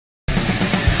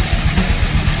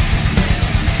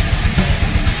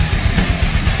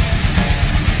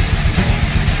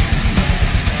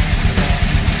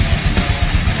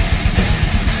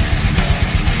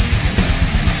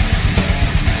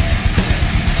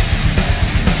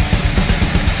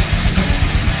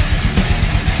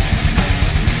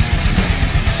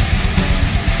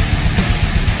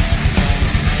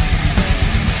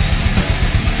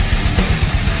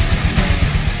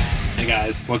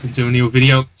welcome to a new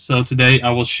video. So today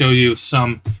I will show you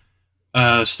some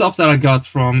stuff that I got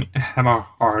from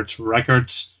Hammerheart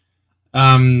Records.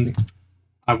 I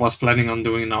was planning on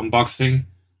doing an unboxing,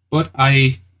 but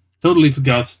I totally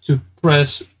forgot to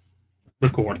press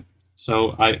record.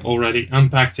 So I already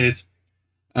unpacked it.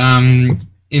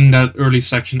 In that early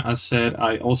section I said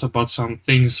I also bought some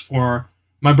things for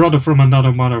my brother from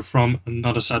another mother from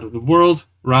another side of the world,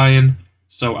 Ryan.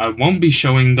 So I won't be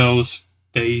showing those.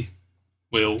 They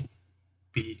will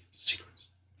be secret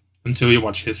until you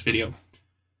watch his video.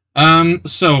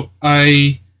 So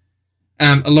I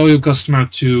am a loyal customer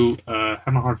to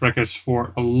Hammerheart Records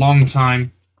for a long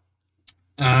time.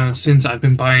 Since I've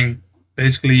been buying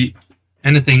basically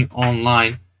anything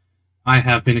online, I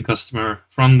have been a customer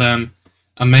from them.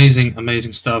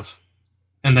 Amazing stuff.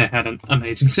 And they had an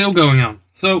amazing sale going on.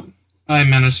 So I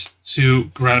managed to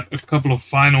grab a couple of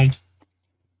vinyl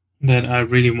that I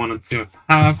really wanted to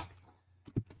have.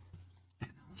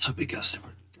 And also because they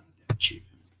were goddamn cheap.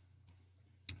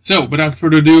 So without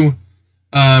further ado,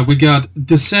 we got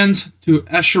Descent to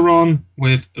Acheron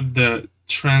with the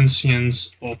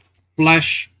Transience of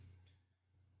Flesh.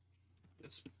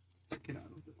 Let's take it out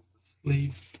of the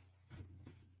sleeve.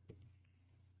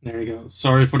 There you go.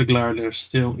 Sorry for the glare, they're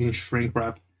still in shrink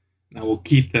wrap. And I will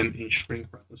keep them in shrink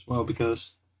wrap as well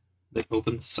because they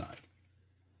open the side.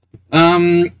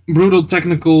 Brutal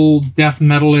technical death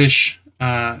metal-ish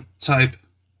type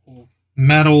of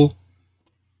metal.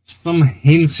 Some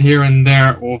hints here and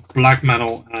there of black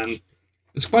metal, and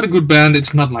it's quite a good band.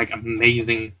 It's not like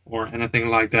amazing or anything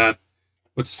like that,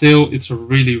 but still it's a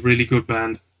really good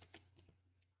band.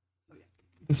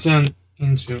 Descent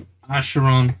into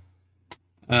Acheron.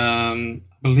 I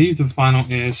believe the vinyl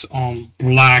is on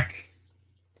black.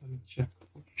 Let me check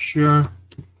for sure.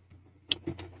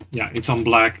 Yeah, it's on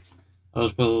black.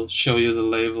 I will show you the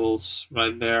labels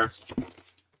right there.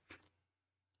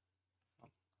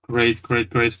 Great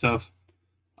stuff.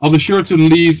 I'll be sure to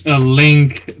leave a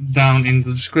link down in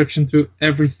the description to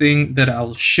everything that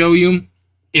I'll show you,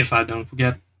 if I don't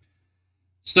forget.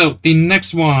 So, the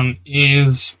next one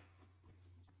is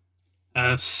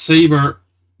Saber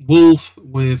Wolf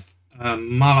with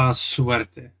Mala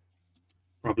Suerte.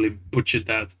 Probably butchered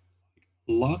that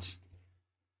a lot.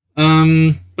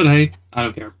 But hey, I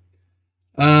don't care.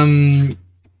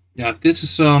 Yeah, this is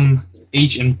some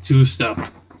HM2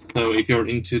 stuff. So if you're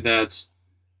into that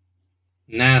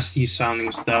nasty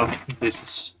sounding stuff, this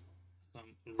is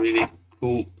some really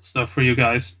cool stuff for you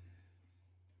guys.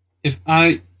 If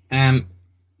I am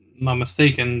not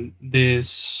mistaken,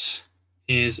 this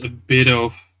is a bit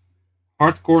of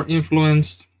hardcore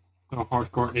influenced,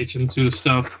 hardcore HM2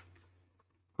 stuff.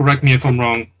 Correct me if I'm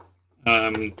wrong,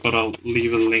 but I'll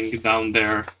leave a link down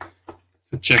there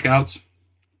to check out.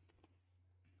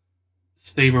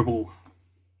 Saberbull,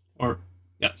 or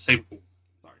yeah, Saberbull.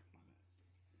 Sorry,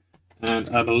 and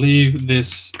I believe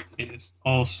this is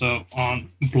also on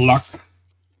black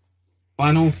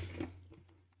vinyl.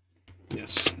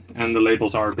 Yes, and the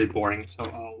labels are a bit boring, so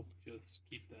I'll just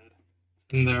keep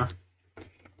that in there.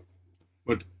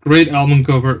 But great album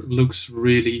cover, looks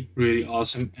really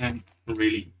awesome and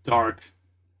really dark.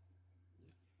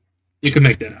 You can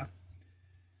make that out.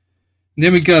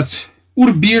 Then we got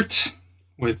Urbeert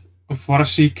with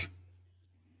Varsik.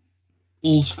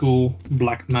 Old school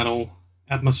black metal,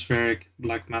 atmospheric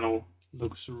black metal,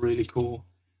 looks really cool.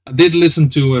 I did listen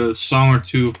to a song or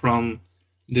two from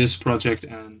this project,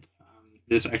 and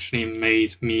this actually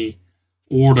made me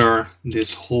order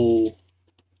this whole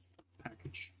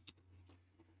package.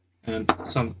 And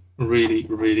some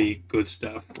really good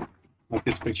stuff. I like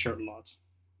this picture a lot.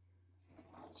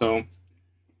 So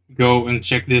go and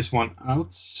check this one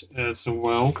out as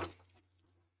well.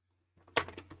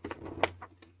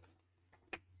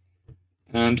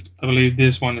 And I believe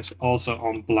this one is also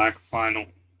on black vinyl.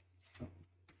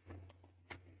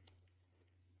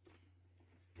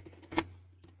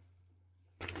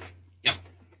 Yep.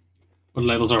 But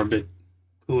labels are a bit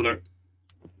cooler.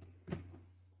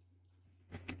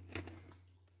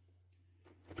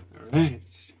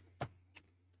 Alright.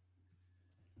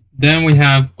 Then we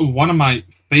have one of my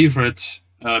favorite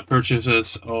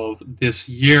purchases of this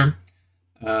year.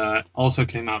 Also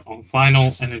came out on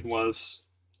vinyl, and it was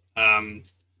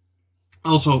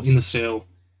also in the sale.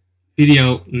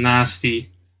 Video Nasty,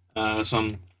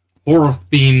 some horror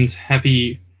themed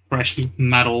heavy thrashy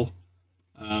metal.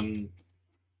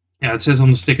 Yeah, it says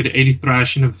on the sticker the 80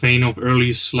 thrash in a vein of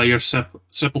early Slayer,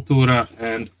 Sepultura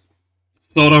and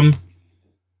Sodom.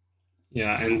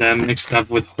 Yeah, and then mixed up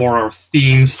with horror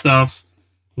theme stuff.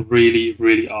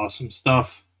 Really awesome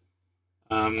stuff.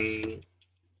 And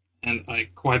I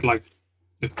quite like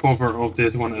the cover of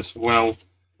this one as well.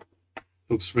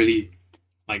 Looks really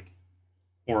like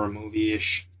horror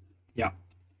movie-ish. Yeah,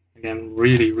 again,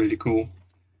 really, really cool.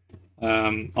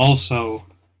 Also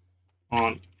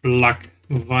on black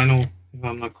vinyl, if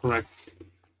I'm not correct.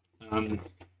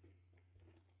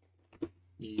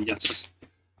 Yes,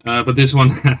 but this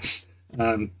one has,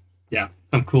 yeah,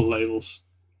 some cool labels.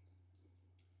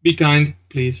 Be kind,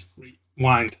 please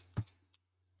rewind.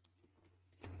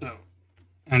 So,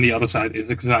 and the other side is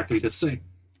exactly the same.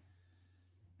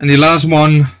 And the last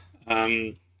one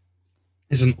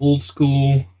is an old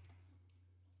school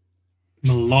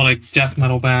melodic death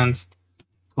metal band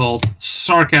called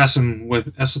Sarcasm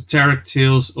with Esoteric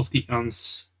Tales of the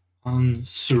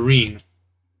Unserene.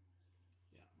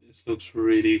 Yeah, this looks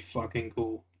really fucking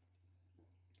cool.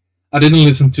 I didn't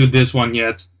listen to this one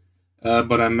yet,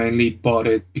 but I mainly bought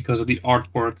it because of the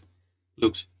artwork.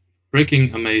 Looks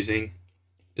freaking amazing.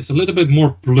 It's a little bit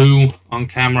more blue on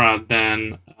camera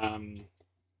than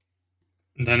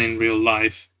in real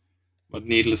life, but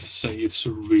needless to say, it's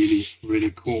really,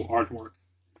 really cool artwork.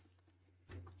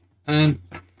 And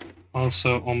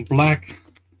also on black,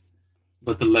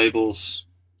 but the labels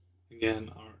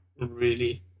again are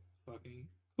really fucking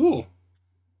cool.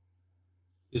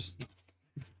 Just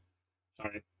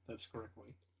sorry, that's the correct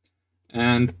way.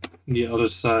 And the other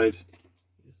side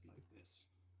is like this.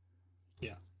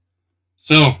 Yeah.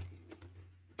 So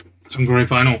some great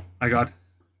vinyl I got,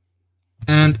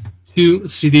 and 2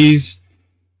 CDs.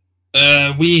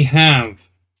 We have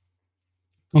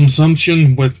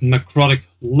Consumption with Necrotic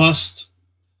Lust.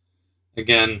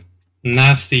 Again,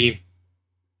 nasty,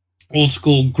 old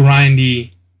school,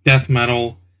 grindy death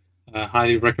metal.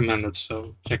 Highly recommended,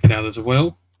 so check it out as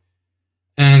well.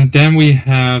 And then we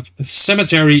have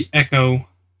Cemetery Echo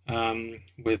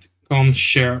with Come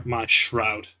Share My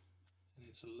Shroud.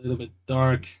 It's a little bit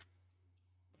dark.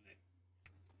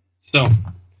 So,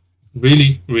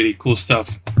 really, really cool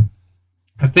stuff.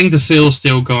 I think the sale is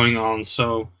still going on,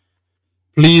 so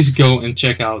please go and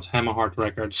check out Hammerheart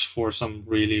Records for some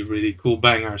really, really cool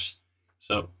bangers.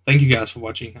 So, thank you guys for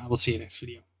watching. I will see you next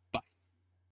video.